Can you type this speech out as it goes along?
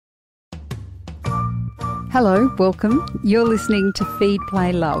Hello, welcome. You're listening to Feed,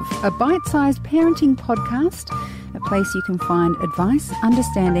 Play, Love, a bite-sized parenting podcast, a place you can find advice,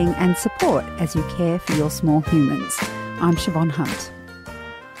 understanding and support as you care for your small humans. I'm Siobhan Hunt.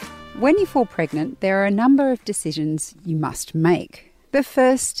 When you fall pregnant, there are a number of decisions you must make. The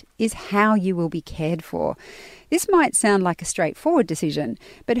first is how you will be cared for. This might sound like a straightforward decision,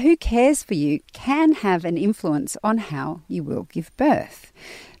 but who cares for you can have an influence on how you will give birth.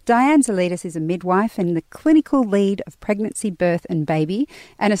 Diane Zalidis is a midwife and the clinical lead of Pregnancy, Birth and Baby,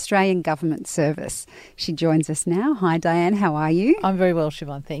 an Australian government service. She joins us now. Hi Diane, how are you? I'm very well,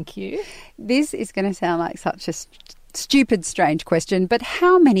 Siobhan, thank you. This is going to sound like such a stupid, strange question, but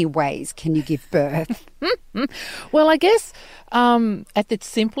how many ways can you give birth? Well, I guess at its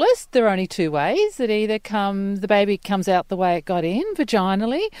simplest, there are only two ways. It either the baby comes out the way it got in,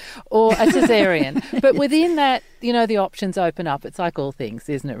 vaginally, or a caesarean. But within that, you know, the options open up. It's like all things,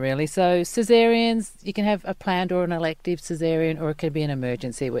 isn't it, really? So caesareans, you can have a planned or an elective caesarean, or it could be an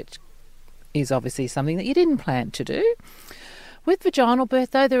emergency, which is obviously something that you didn't plan to do. With vaginal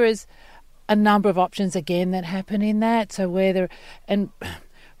birth, though, there is a number of options again that happen in that. So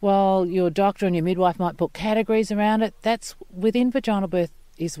while your doctor and your midwife might put categories around it, that's within vaginal birth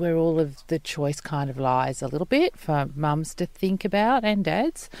is where all of the choice kind of lies a little bit for mums to think about and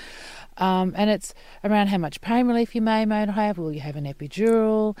dads. And it's around how much pain relief you may not have. Will you have an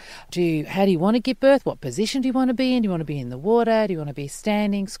epidural? How do you want to give birth? What position do you want to be in? Do you want to be in the water? Do you want to be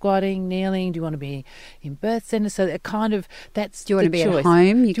standing, squatting, kneeling? Do you want to be in birth centre? So that's the choice. Do you want to be at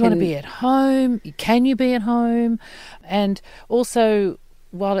home? Do you want to be at home? Can you be at home? And also,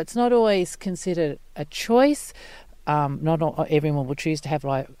 while it's not always considered a choice, not everyone will choose to have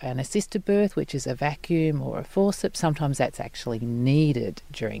like an assisted birth, which is a vacuum or a forceps. Sometimes that's actually needed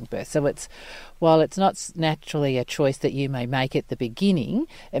during birth. So while it's not naturally a choice that you may make at the beginning,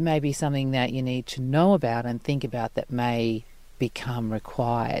 it may be something that you need to know about and think about that may become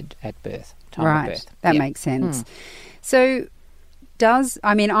required at birth, time of birth. That makes sense. So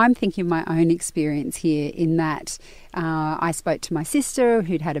I'm thinking of my own experience here in that I spoke to my sister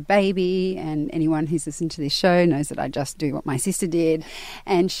who'd had a baby, and anyone who's listened to this show knows that I just do what my sister did.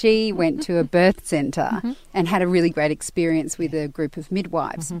 And she went to a birth centre and had a really great experience with a group of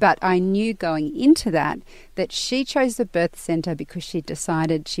midwives. But I knew going into that she chose the birth centre because she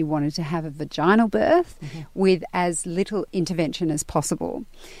decided she wanted to have a vaginal birth with as little intervention as possible.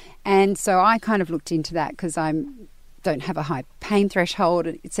 And so I kind of looked into that because don't have a high pain threshold,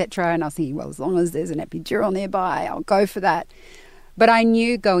 etc. And I was thinking, well, as long as there's an epidural nearby, I'll go for that. But I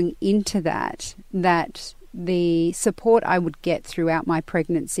knew going into that the support I would get throughout my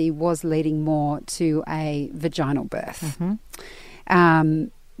pregnancy was leading more to a vaginal birth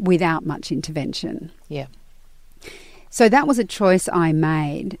without much intervention. Yeah. So that was a choice I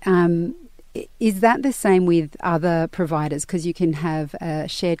made. Is that the same with other providers? Because you can have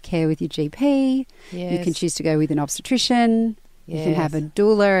shared care with your GP. Yes. You can choose to go with an obstetrician. Yes. You can have a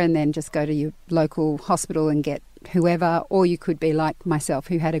doula and then just go to your local hospital and get whoever. Or you could be like myself,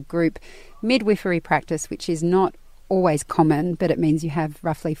 who had a group midwifery practice, which is not always common, but it means you have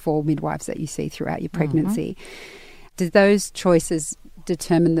roughly 4 midwives that you see throughout your pregnancy. Do those choices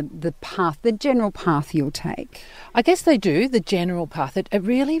determine the path, the general path you'll take? I guess they do, the general path. It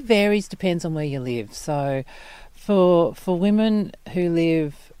really varies, depends on where you live. So for women who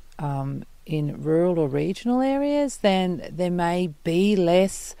live in rural or regional areas, then there may be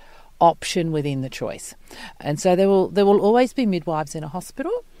less option within the choice. And so there will always be midwives in a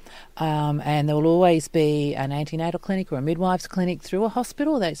hospital. And there will always be an antenatal clinic or a midwives clinic through a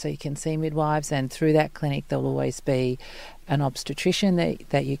hospital, so you can see midwives, and through that clinic there will always be an obstetrician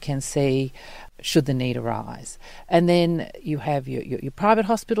that you can see should the need arise. And then you have your private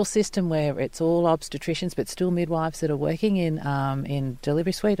hospital system where it's all obstetricians but still midwives that are working in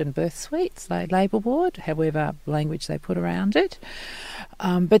delivery suite and birth suites, like labour ward, however language they put around it.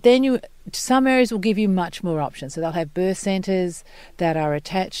 But then some areas will give you much more options. So they'll have birth centres that are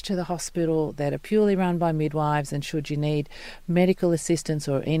attached to the hospital that are purely run by midwives, and should you need medical assistance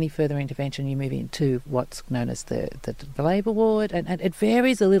or any further intervention, you move into what's known as the labour ward. And it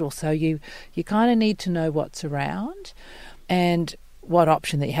varies a little, so you kind of need to know what's around and what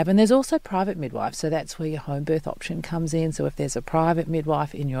option that you have. And there's also private midwives, so that's where your home birth option comes in. So if there's a private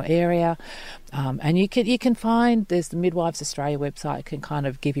midwife in your area, and you can find, there's the Midwives Australia website, can kind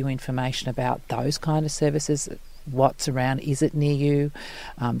of give you information about those kind of services, what's around, is it near you,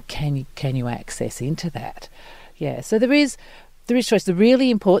 can you access into that. Yeah, so there is There is choice. The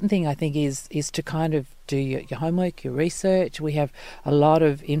really important thing, I think, is to kind of do your homework, your research. We have a lot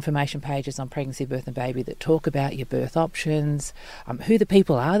of information pages on Pregnancy, Birth and Baby that talk about your birth options, who the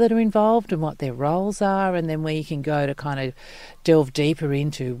people are that are involved and what their roles are, and then where you can go to kind of delve deeper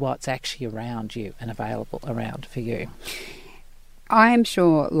into what's actually around you and available around for you. I am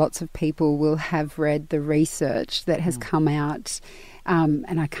sure lots of people will have read the research that has come out,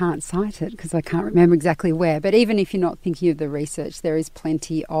 and I can't cite it because I can't remember exactly where, but even if you're not thinking of the research, there is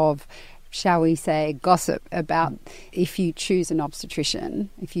plenty of, shall we say, gossip about if you choose an obstetrician,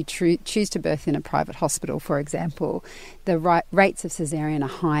 if you choose to birth in a private hospital, for example, the rates of caesarean are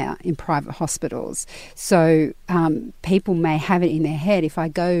higher in private hospitals. So people may have it in their head, if I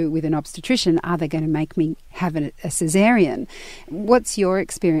go with an obstetrician, are they going to make me have a caesarean? What's your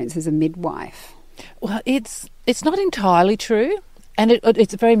experience as a midwife? Well, it's not entirely true, and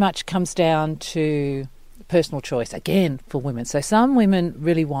it very much comes down to personal choice, again, for women. So some women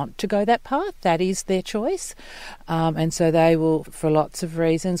really want to go that path. That is their choice. And so they will, for lots of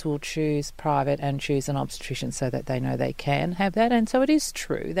reasons, will choose private and choose an obstetrician so that they know they can have that. And so it is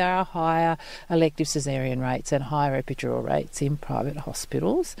true. There are higher elective caesarean rates and higher epidural rates in private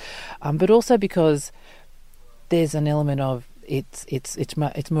hospitals. But also because there's an element of it's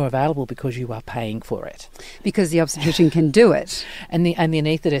more available because you are paying for it, because the obstetrician can do it, and the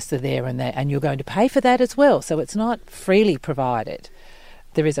anaesthetists are there, and you're going to pay for that as well. So it's not freely provided.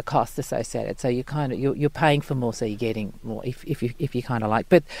 There is a cost associated. So you're paying for more, so you're getting more if you kind of like.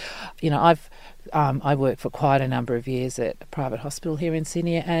 But I worked for quite a number of years at a private hospital here in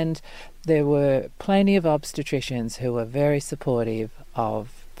Sydney, and there were plenty of obstetricians who were very supportive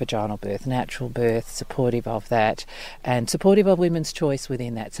of vaginal birth, natural birth, supportive of that, and supportive of women's choice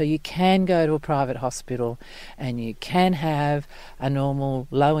within that. So you can go to a private hospital and you can have a normal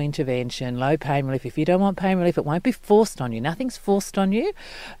low intervention, low pain relief. If you don't want pain relief, it won't be forced on you. Nothing's forced on you.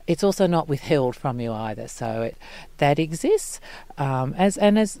 It's also not withheld from you either. So that exists,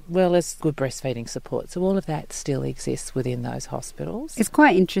 as well as good breastfeeding support. So all of that still exists within those hospitals. It's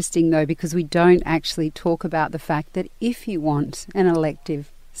quite interesting though, because we don't actually talk about the fact that if you want an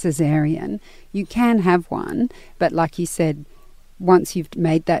elective caesarean, you can have one, but like you said, once you've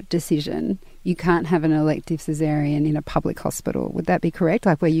made that decision, you can't have an elective caesarean in a public hospital. Would that be correct?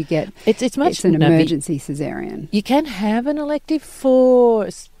 Like where you get it's an emergency caesarean. You can have an elective for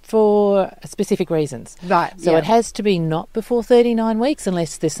specific reasons. Right. So it has to be not before 39 weeks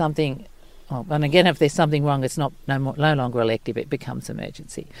unless there's something. Oh, and again, if there's something wrong, it's no longer elective, it becomes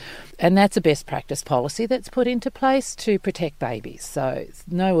emergency. And that's a best practice policy that's put into place to protect babies. So it's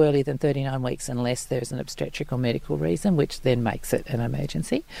no earlier than 39 weeks unless there's an obstetric or medical reason, which then makes it an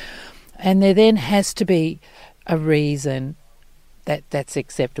emergency. And there then has to be a reason that's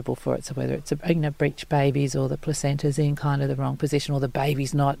acceptable for it. So whether it's breech babies, or the placenta's in kind of the wrong position, or the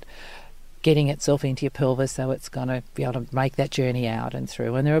baby's not getting itself into your pelvis, so it's going to be able to make that journey out and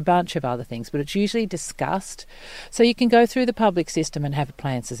through. And there are a bunch of other things, but it's usually discussed. So you can go through the public system and have a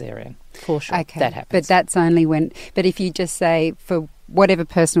planned caesarean, for sure. Okay, that happens. But that's only when... But if you just say, for whatever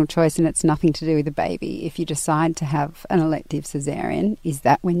personal choice, and it's nothing to do with the baby, if you decide to have an elective caesarean, is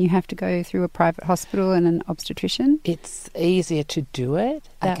that when you have to go through a private hospital and an obstetrician? It's easier to do it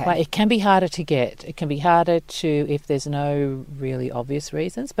that Okay. way. It can be harder to get. It can be harder to if there's no really obvious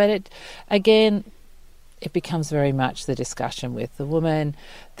reasons. But it becomes very much the discussion with the woman,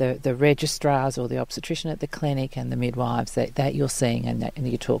 the registrars or the obstetrician at the clinic, and the midwives that you're seeing and that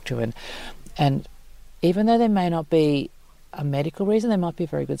you talk to. And even though there may not be a medical reason, there might be a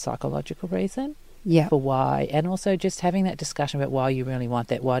very good psychological reason for why, and also just having that discussion about why you really want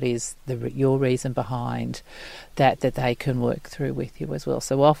that, what is your reason behind that they can work through with you as well.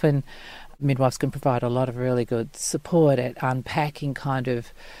 So often midwives can provide a lot of really good support at unpacking kind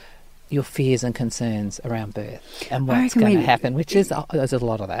of your fears and concerns around birth and what's going to happen, which is there's a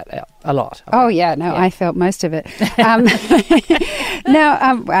lot of that, a lot. Oh, yeah, no, I felt most of it.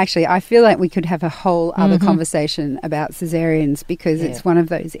 Now, actually, I feel like we could have a whole other conversation about caesareans, because it's one of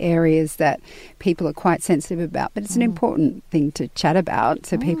those areas that people are quite sensitive about, but it's an important thing to chat about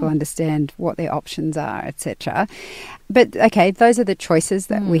so people understand what their options are, etc. But, okay, those are the choices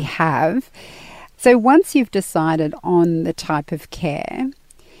that we have. So once you've decided on the type of care,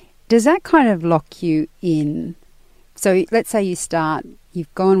 does that kind of lock you in? So let's say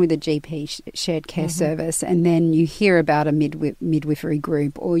you've gone with a GP shared care service, and then you hear about a midwifery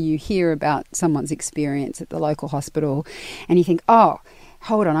group, or you hear about someone's experience at the local hospital, and you think, oh,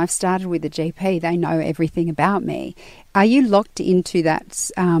 hold on, I've started with the GP, they know everything about me. Are you locked into that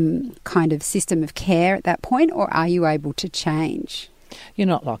kind of system of care at that point, or are you able to change? You're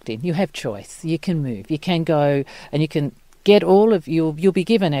not locked in. You have choice. You can move. You can go and you can get all of you'll be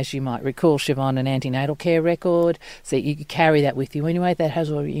given, as you might recall, Siobhan, an antenatal care record, so you carry that with you anyway. That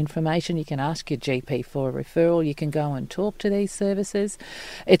has all your information. You can ask your GP for a referral. You can go and talk to these services.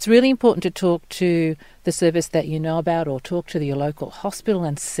 It's really important to talk to the service that you know about, or talk to your local hospital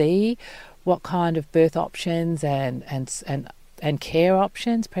and see what kind of birth options and care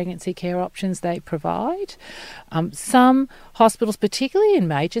options, pregnancy care options they provide. Some hospitals, particularly in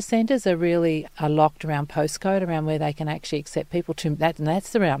major centres, are locked around postcode, around where they can actually accept people to that, and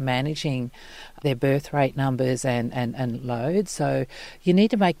that's around managing their birth rate numbers and load. So you need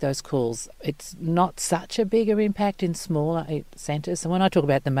to make those calls. It's not such a bigger impact in smaller centres. So when I talk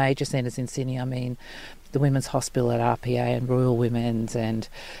about the major centres in Sydney, I mean the Women's Hospital at RPA and Royal Women's and,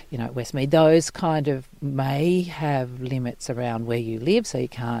 at Westmead. Those kind of may have limits around where you live, so you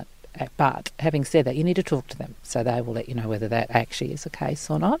can't. But having said that, you need to talk to them, so they will let you know whether that actually is the case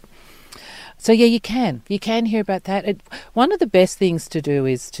or not. So yeah, you can hear about that. One of the best things to do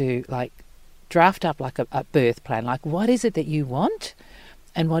is to draft up a birth plan. Like, what is it that you want?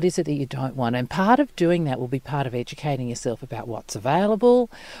 And what is it that you don't want? And part of doing that will be part of educating yourself about what's available,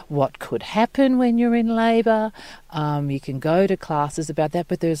 what could happen when you're in labour. You can go to classes about that,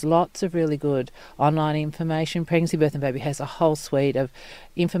 but there's lots of really good online information. Pregnancy, Birth and Baby has a whole suite of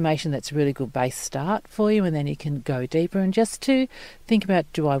information that's a really good base start for you, and then you can go deeper and just to think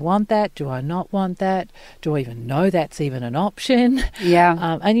about, do I want that? Do I not want that? Do I even know that's even an option?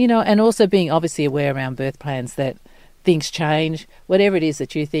 Yeah. And also being obviously aware around birth plans that things change. Whatever it is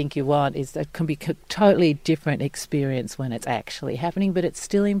that you think you want it can be a totally different experience when it's actually happening, but it's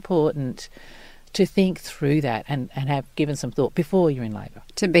still important to think through that and have given some thought before you're in labour.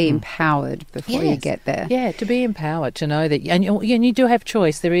 To be empowered before you get there. Yeah, to be empowered, to know that, and you do have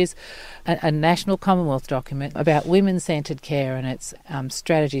choice. There is a national Commonwealth document about women-centred care, and it's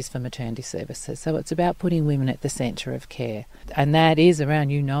strategies for maternity services. So it's about putting women at the centre of care. And that is around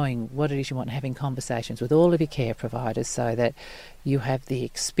you knowing what it is you want, having conversations with all of your care providers so that you have the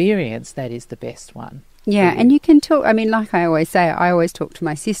experience that is the best one. Yeah, and you can talk, like I always say, I always talk to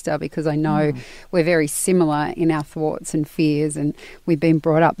my sister because I know we're very similar in our thoughts and fears, and we've been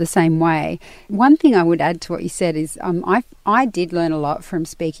brought up the same way. One thing I would add to what you said is I did learn a lot from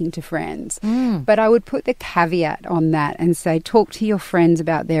speaking to friends, but I would put the caveat on that and say talk to your friends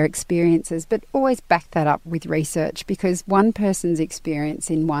about their experiences, but always back that up with research, because one person's experience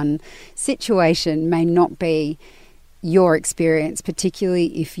in one situation may not be your experience,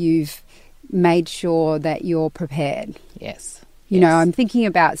 particularly if you've made sure that you're prepared. Yes. You know, I'm thinking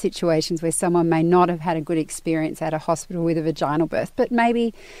about situations where someone may not have had a good experience at a hospital with a vaginal birth, but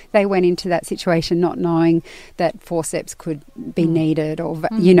maybe they went into that situation not knowing that forceps could be needed or,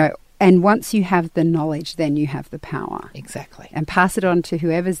 and once you have the knowledge, then you have the power. Exactly. And pass it on to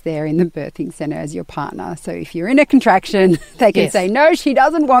whoever's there in the birthing centre as your partner. So if you're in a contraction, they can say, no, she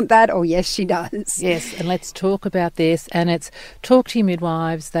doesn't want that, or yes, she does. Yes, and let's talk about this. And it's talk to your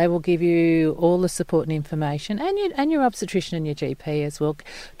midwives. They will give you all the support and information, and your obstetrician and your GP as well.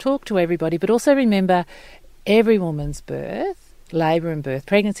 Talk to everybody, but also remember every woman's birth,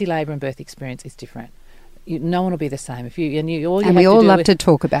 pregnancy, labour and birth experience is different. No one will be the same. We all love to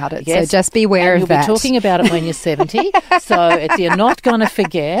talk about it, yes, so just be aware of that. You'll be talking about it when you're 70, so you're not going to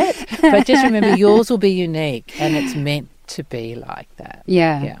forget, but just remember yours will be unique and it's meant to be like that.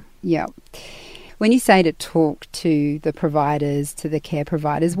 Yeah. When you say to talk to the providers, to the care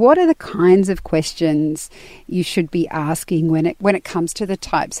providers, what are the kinds of questions you should be asking when it comes to the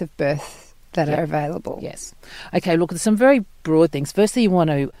types of birth that are available? Yes. Okay, look, there's some very broad things. Firstly, you want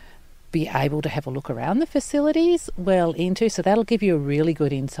to be able to have a look around the facilities so that'll give you a really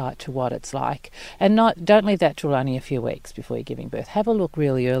good insight to what it's like, and don't leave that till only a few weeks before you're giving birth. Have a look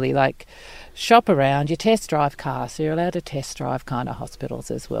really early, shop around. You test drive cars, so you're allowed to test drive kind of hospitals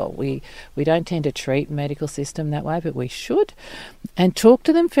as well. We don't tend to treat medical system that way, but we should, and talk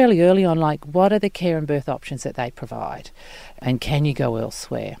to them fairly early on, what are the care and birth options that they provide, and can you go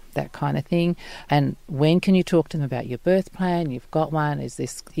elsewhere, that kind of thing. And when can you talk to them about your birth plan? You've got one.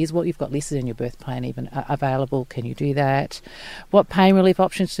 Here's what you've got listed in your birth plan even available. Can you do that? What pain relief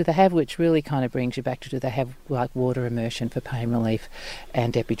options do they have? Which really kind of brings you back to, do they have water immersion for pain relief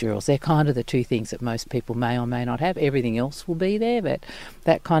and epidurals? They're kind of the two things that most people may or may not have. Everything else will be there, but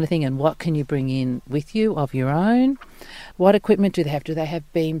that kind of thing. And what can you bring in with you of your own? What equipment do they have? Do they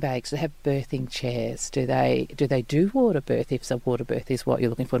have bean bags? Do they have birthing chairs? Do they do water birth? If so, water birth is what you're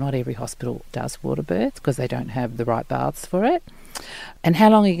looking for. Not every hospital does water birth because they don't have the right baths for it. And how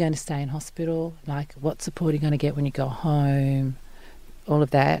long are you going to stay in hospital? What support are you going to get when you go home? All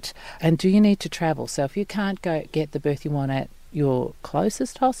of that. And do you need to travel? So if you can't go get the birth you want at your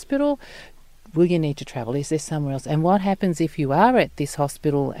closest hospital, Will you need to travel? Is there somewhere else? And what happens if you are at this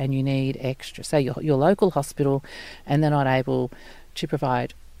hospital and you need extra, say your local hospital, and they're not able to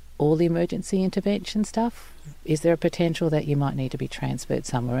provide all the emergency intervention stuff? Is there a potential that you might need to be transferred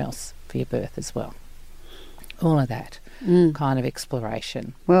somewhere else for your birth as well? All of that kind of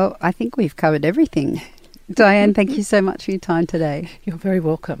exploration. Well, I think we've covered everything. Diane, thank you so much for your time today. You're very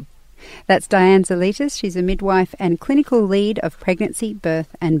welcome. That's Diane Zalitis. She's a midwife and clinical lead of pregnancy,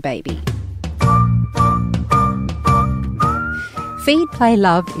 birth and baby. Feed, Play,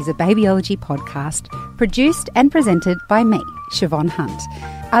 Love is a babyology podcast produced and presented by me, Siobhan Hunt.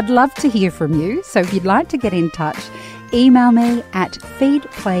 I'd love to hear from you, so if you'd like to get in touch, email me at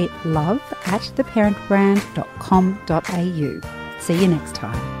feedplaylove@theparentbrand.com.au. See you next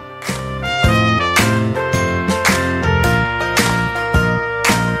time.